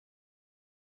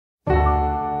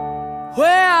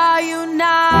Where are you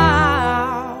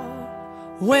now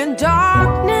when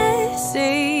darkness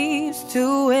seems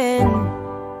to win?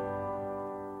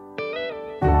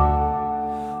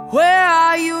 Where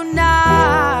are you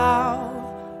now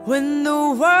when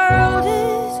the world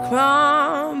is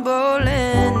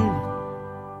crumbling?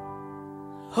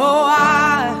 Oh,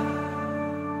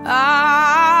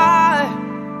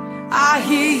 I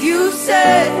hear you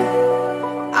say,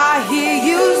 I hear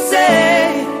you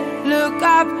say, look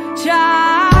up,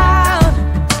 child.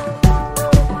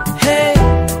 Hey,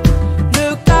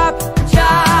 look up,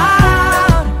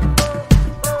 child.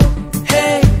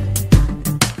 Hey,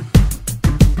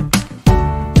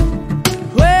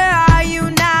 where are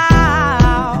you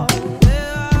now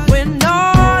when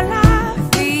all I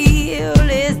feel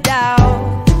is doubt?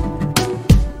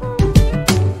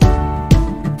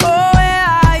 Oh, where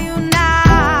are you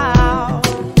now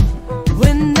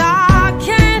when I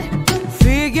can't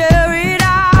figure it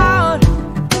out?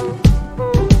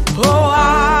 Oh,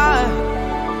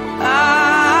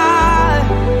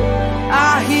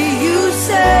 I hear you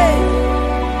say,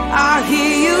 I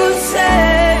hear you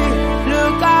say,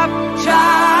 look up,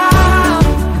 child.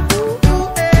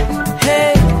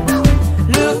 Hey,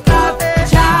 look up,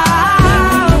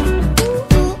 child.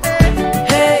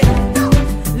 Hey,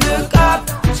 look up,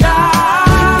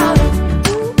 child.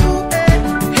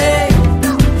 Hey,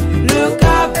 look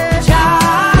up,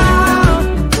 child.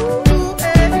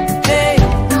 Hey,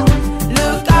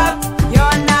 look up.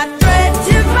 You're not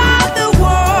threatened by the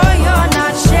war, you're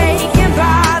not shaken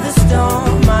by the storm.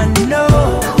 I know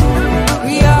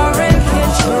you're in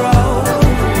control.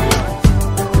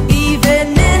 Even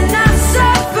in our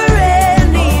suffering,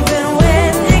 even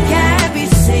when it can't be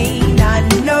seen, I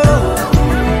know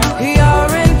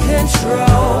you're in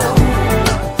control.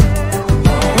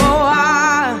 Oh,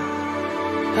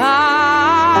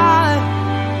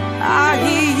 I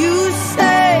hear you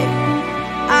say,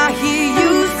 I hear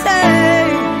you say,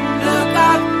 look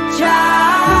up,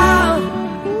 child.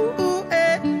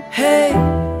 Hey,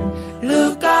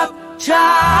 look up,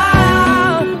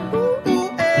 child.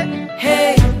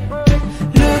 Hey,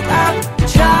 look up,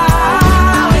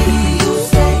 child.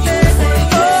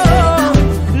 Oh,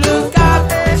 look up,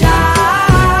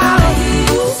 child.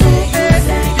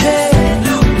 Hey,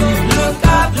 look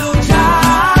up, child.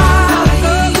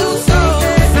 Look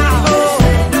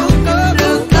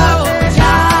up,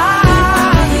 child.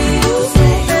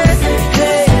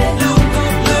 Hey,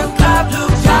 look up,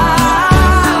 child.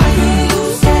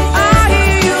 I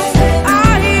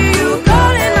hear you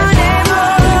calling my name.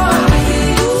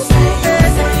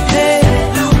 Hey,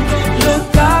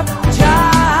 look up,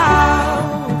 child.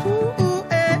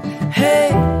 Hey,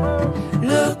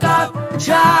 look up,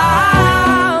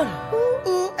 child.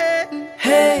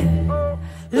 Hey,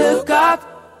 look up.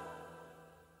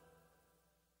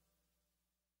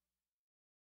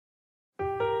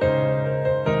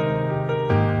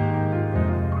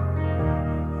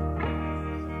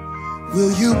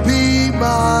 Will you be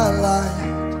my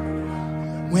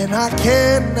light when I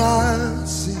cannot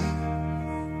see?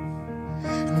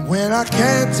 And when I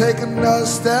can't take another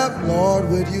step, Lord,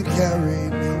 will you carry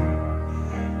me?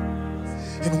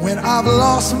 And when I've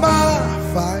lost my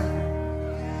fight,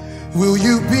 will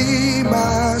you be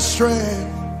my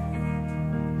strength?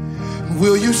 And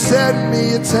will you set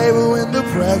me a table in the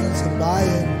presence of my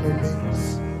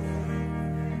enemies?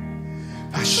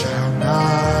 I shall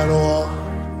not want.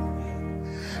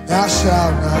 I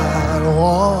shall not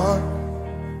want.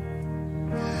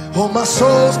 Oh, my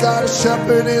soul's got a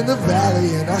shepherd in the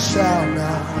valley, and I shall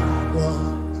not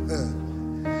want.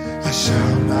 I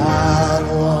shall not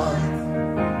want.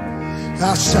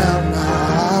 I shall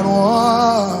not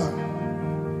want.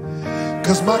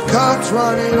 'Cause my cup's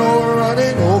running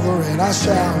over, and I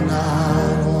shall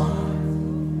not want.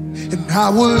 And I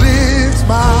will lift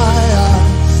my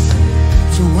eyes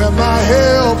to where my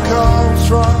help comes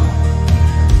from.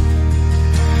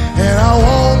 And I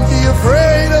won't be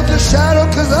afraid of the shadow,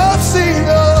 'cause I've seen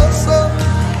the sun.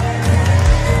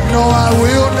 No, I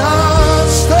will not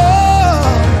stop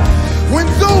when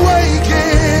the way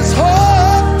gets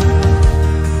hard,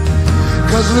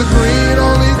 'cause the green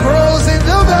only grows in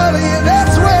the valley, and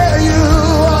that's where you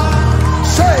are.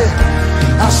 Say,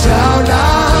 I shall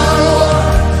not walk.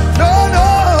 No, no,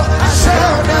 I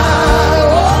shall not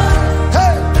walk.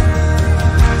 Hey,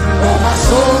 oh, my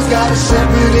soul's got a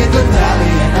shepherd in the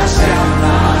valley, and I shall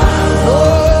not walk.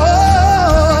 Oh,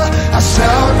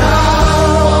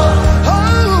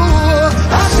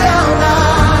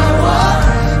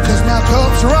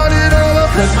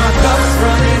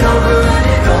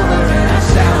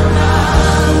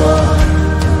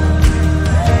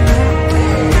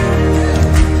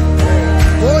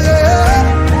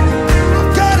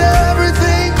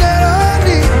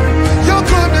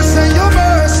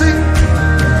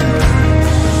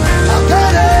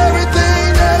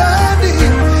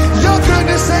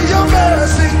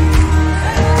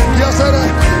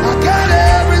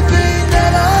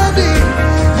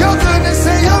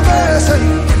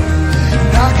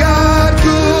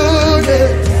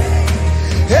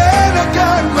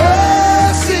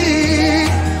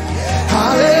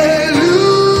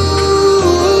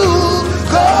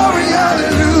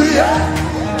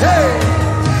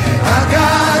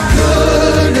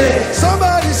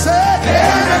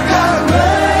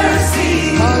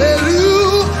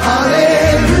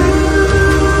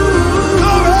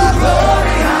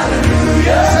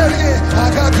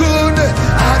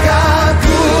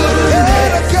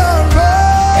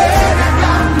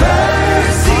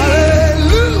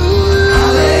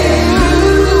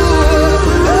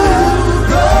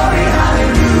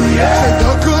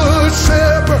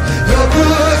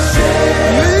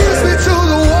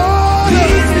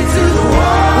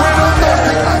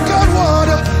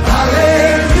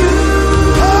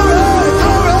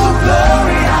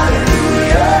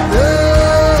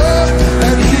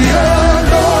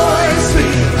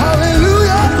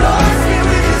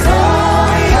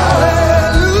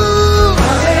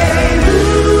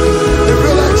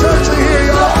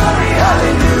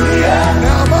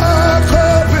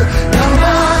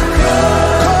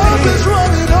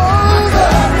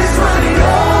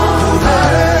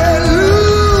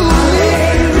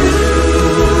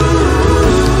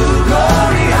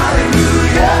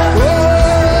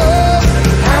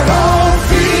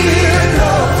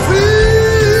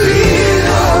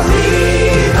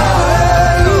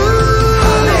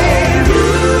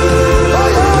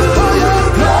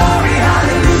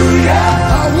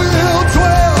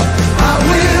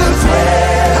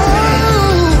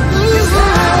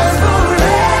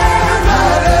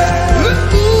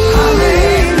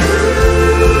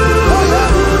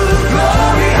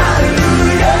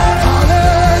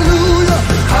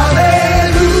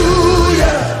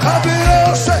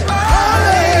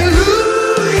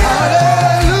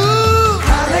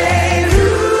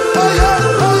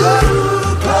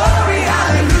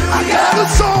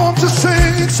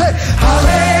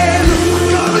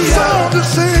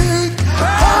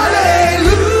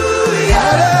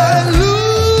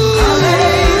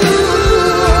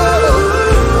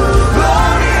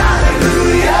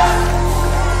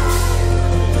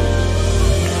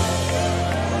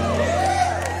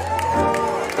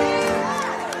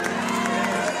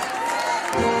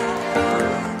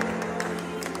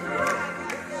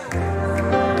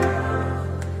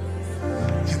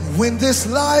 this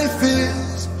life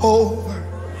is over,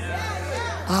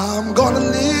 I'm gonna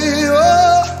live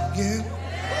again.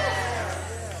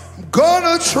 I'm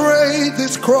gonna trade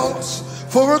this cross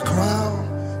for a crown.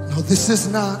 No, this is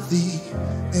not the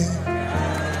end.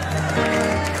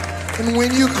 And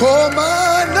when you call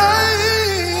my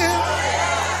name,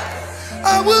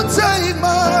 I will take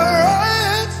my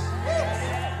right.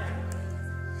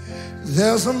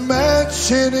 There's a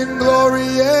mansion in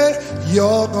glory, and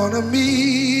you're gonna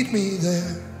meet me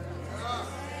there.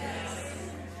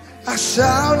 I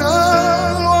shall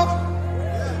not walk,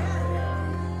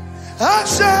 I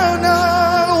shall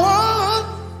not walk.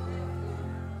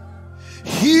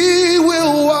 He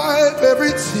will wipe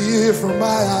every tear from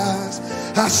my eyes.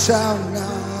 I shall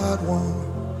not want,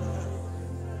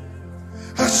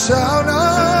 I shall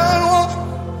not walk.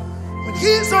 When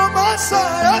he's on my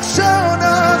side, I shall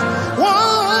not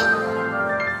want.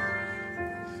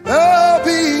 I'll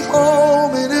be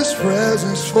home in his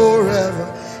presence forever.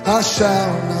 I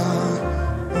shall not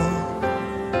want.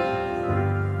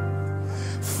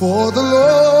 For the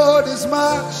Lord is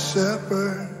my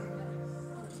shepherd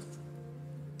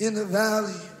in the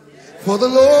valley. For the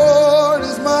Lord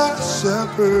is my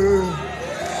shepherd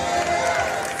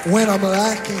when I'm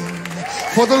lacking.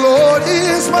 For the Lord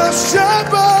is my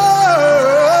shepherd,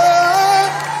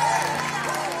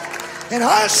 and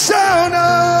I shall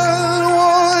not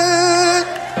want.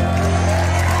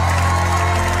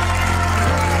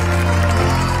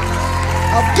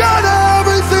 I've got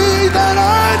everything that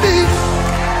I need.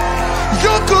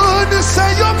 Your goodness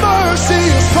and your mercy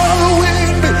is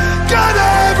following me. Got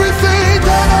everything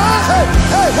that I have.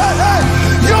 Hey, hey, hey.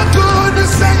 Your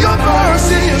goodness and your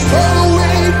mercy is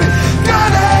following me.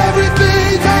 Got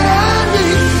everything that I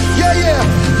need. Yeah, yeah.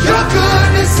 Your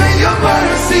goodness and your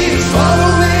mercy is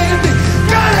following me.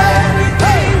 Got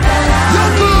everything that I need.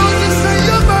 Your goodness and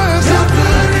your mercy. Your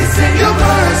goodness and your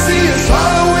mercy is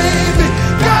following me.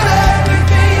 Got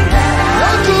everything that I need.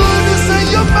 Your goodness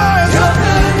and your mercy. Your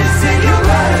goodness and your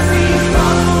mercy is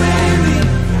following me.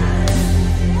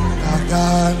 I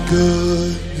got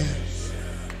goodness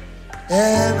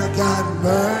and I got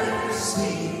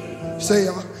mercy. Say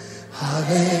y'all.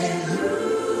 Hallelujah.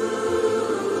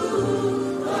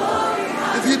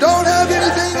 If you don't have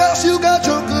anything else, you got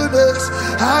your goodness.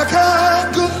 I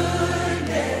got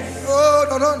goodness. Oh,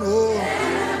 no, no, no.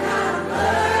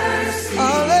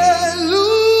 Hallelujah.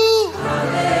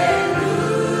 Hallelujah.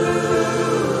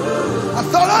 I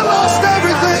thought I lost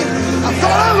everything. I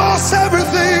thought I lost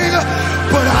everything.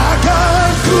 But I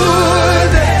got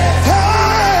goodness.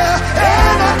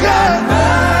 And I got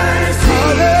mercy.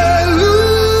 Hallelujah.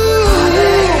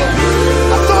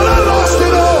 I thought I lost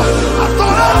it all. I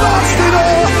thought I lost it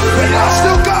all. But I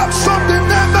still got something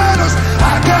that matters.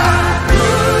 I got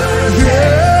goodness.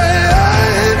 Yeah.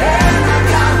 And I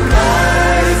got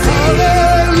mercy.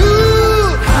 Hallelujah.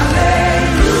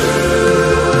 Hallelujah.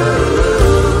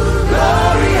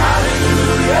 Glory,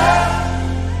 hallelujah.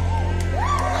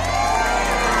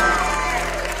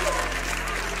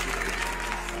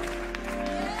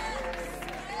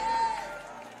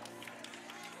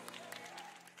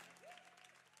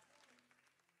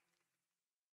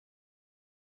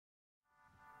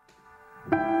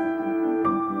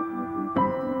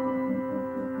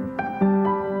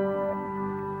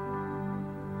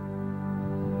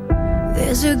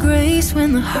 There's a grace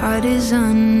when the heart is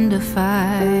under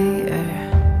fire.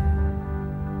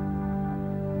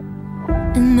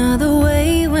 Another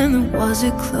way when the walls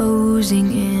are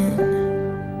closing in.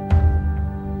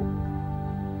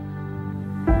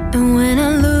 And when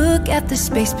I look at the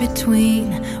space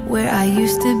between where I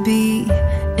used to be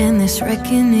and this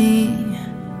reckoning,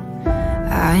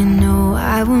 I know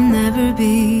I will never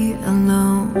be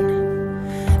alone.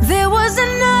 There was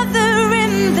another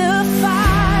in the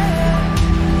fire,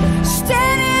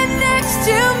 standing next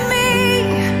to me.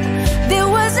 There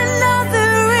was another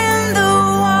in the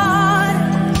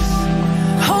waters,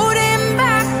 holding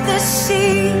back the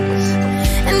seas.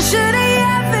 And should I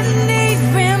ever need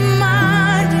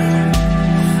reminding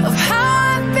of how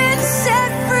I've been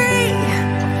set free,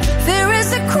 there is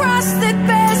a cross that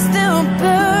bears the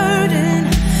burden,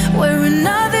 where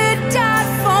another died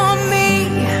for me.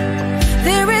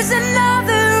 There is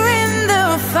another in the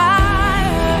fire.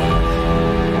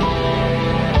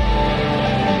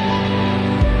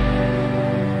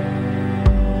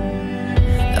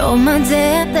 Oh, my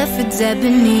dead left for dead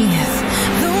beneath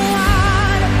the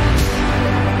water.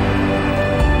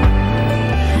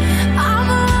 I'm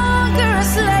no longer a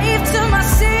slave to my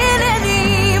sin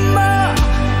anymore.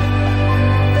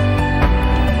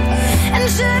 And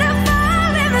should I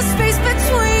fall in the space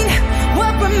between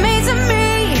what remains of me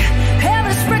and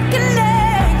this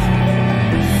reckoning,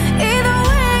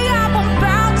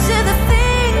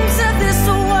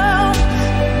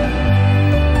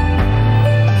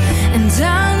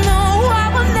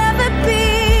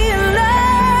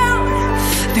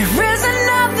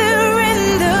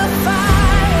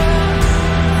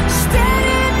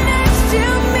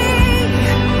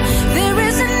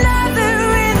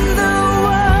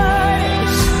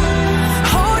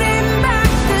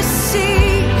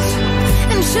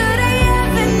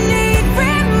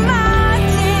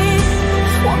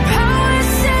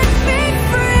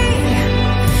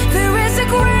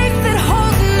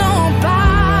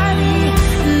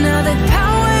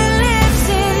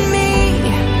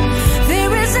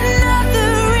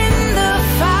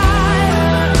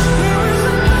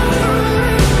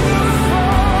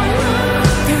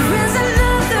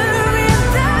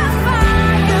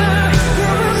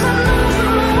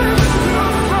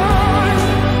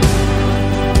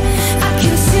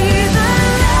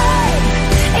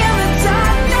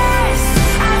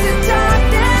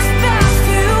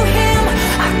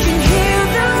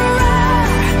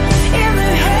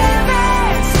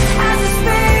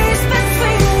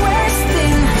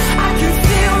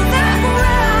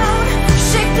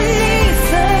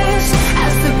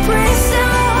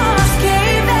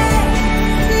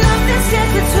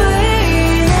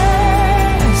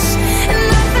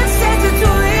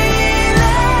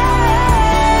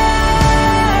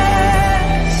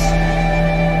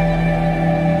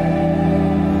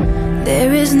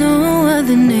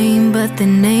 the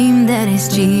name that is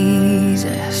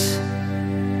Jesus.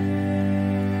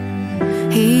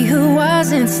 He who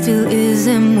was and still is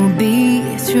and will be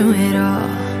through it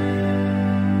all.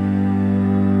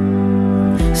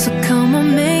 So come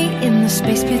on, mate, in the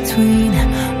space between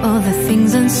all the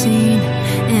things unseen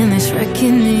in this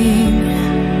reckoning.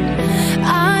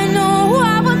 I know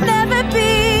I will never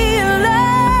be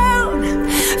alone.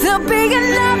 There'll be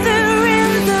another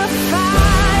in the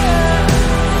fire,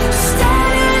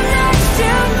 standing next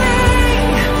to me.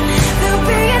 There'll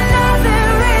be another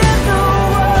in the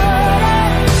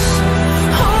waters,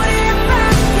 holding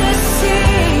back the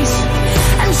seas,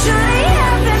 and surely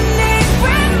heavenly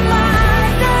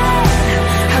reminder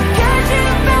how good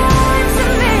you've been to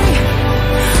me.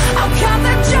 I'll count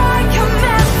the joy come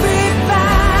every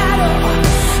battle,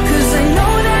 'cause I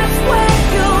know that's where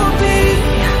you'll be.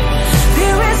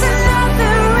 There is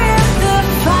another in the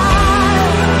fire.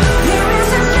 There is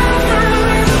another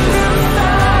in the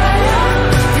fire.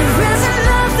 There is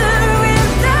another in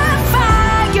the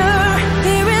fire.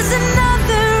 There is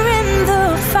another in the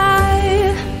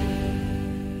fire.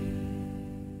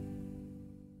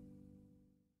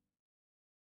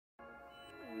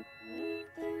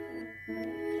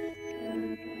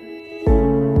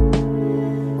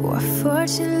 What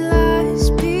fortune lies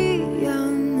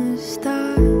beyond the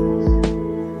stars?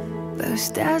 Those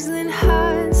dazzling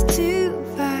heights too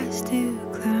fast to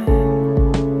climb.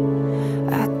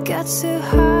 I got so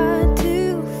hard to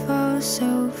fall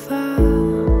so far,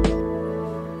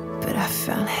 but I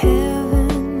found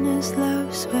heaven as love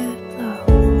swept low.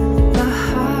 My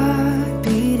heart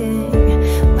beating,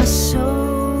 my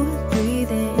soul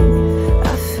breathing.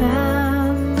 I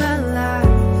found my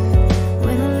life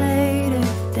when I laid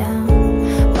it down.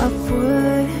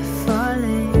 Upward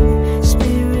falling,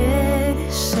 spirit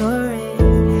soaring.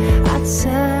 I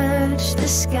touched the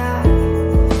sky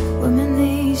when my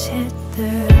knees hit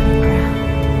the ground.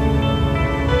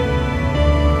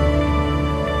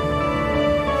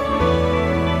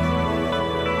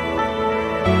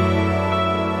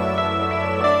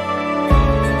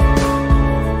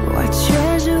 What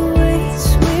treasure waits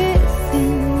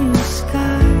within your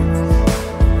skies?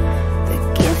 The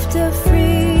gift of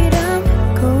freedom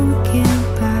gold can't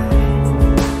buy.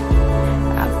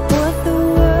 I bought the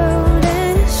world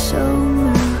and sold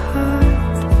my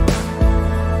heart.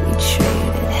 We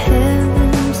traded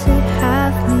heaven to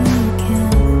have me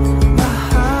again. My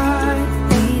heart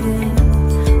beating,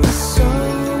 my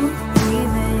soul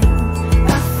breathing.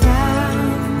 I found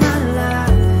my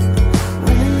life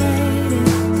when I laid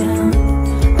it down.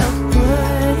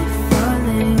 Upward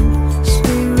falling,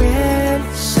 spirit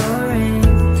soaring.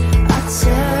 I touched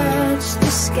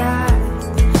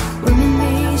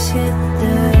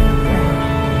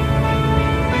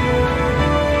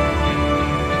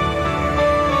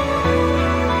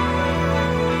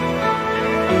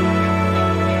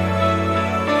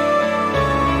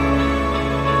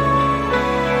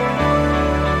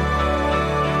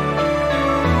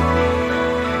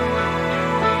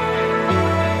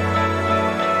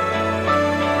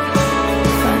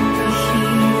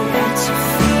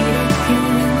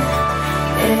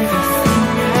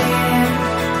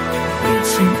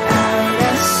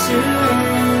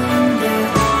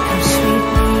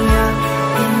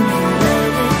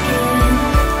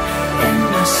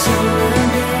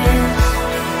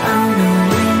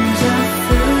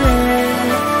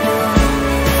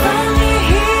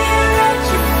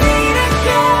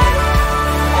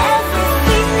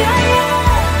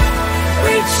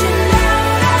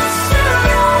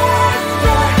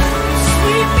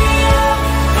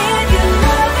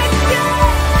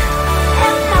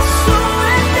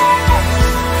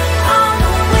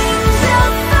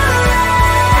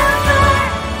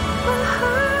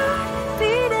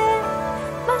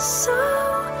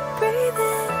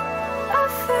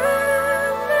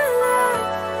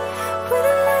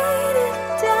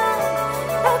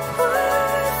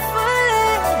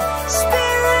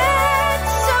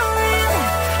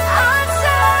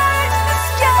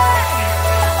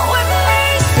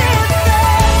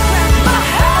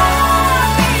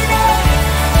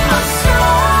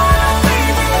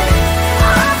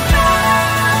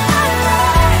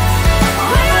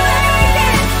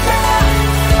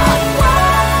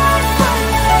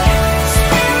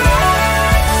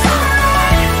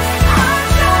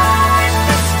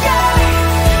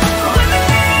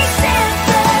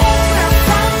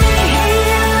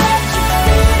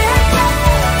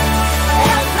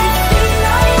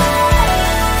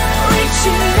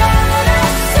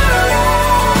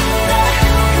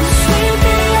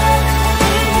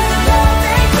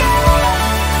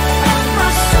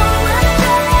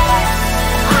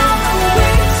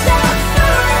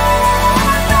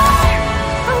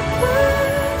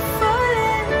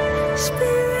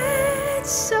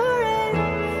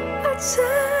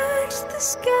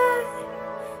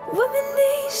when my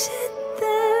knees hit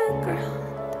the ground.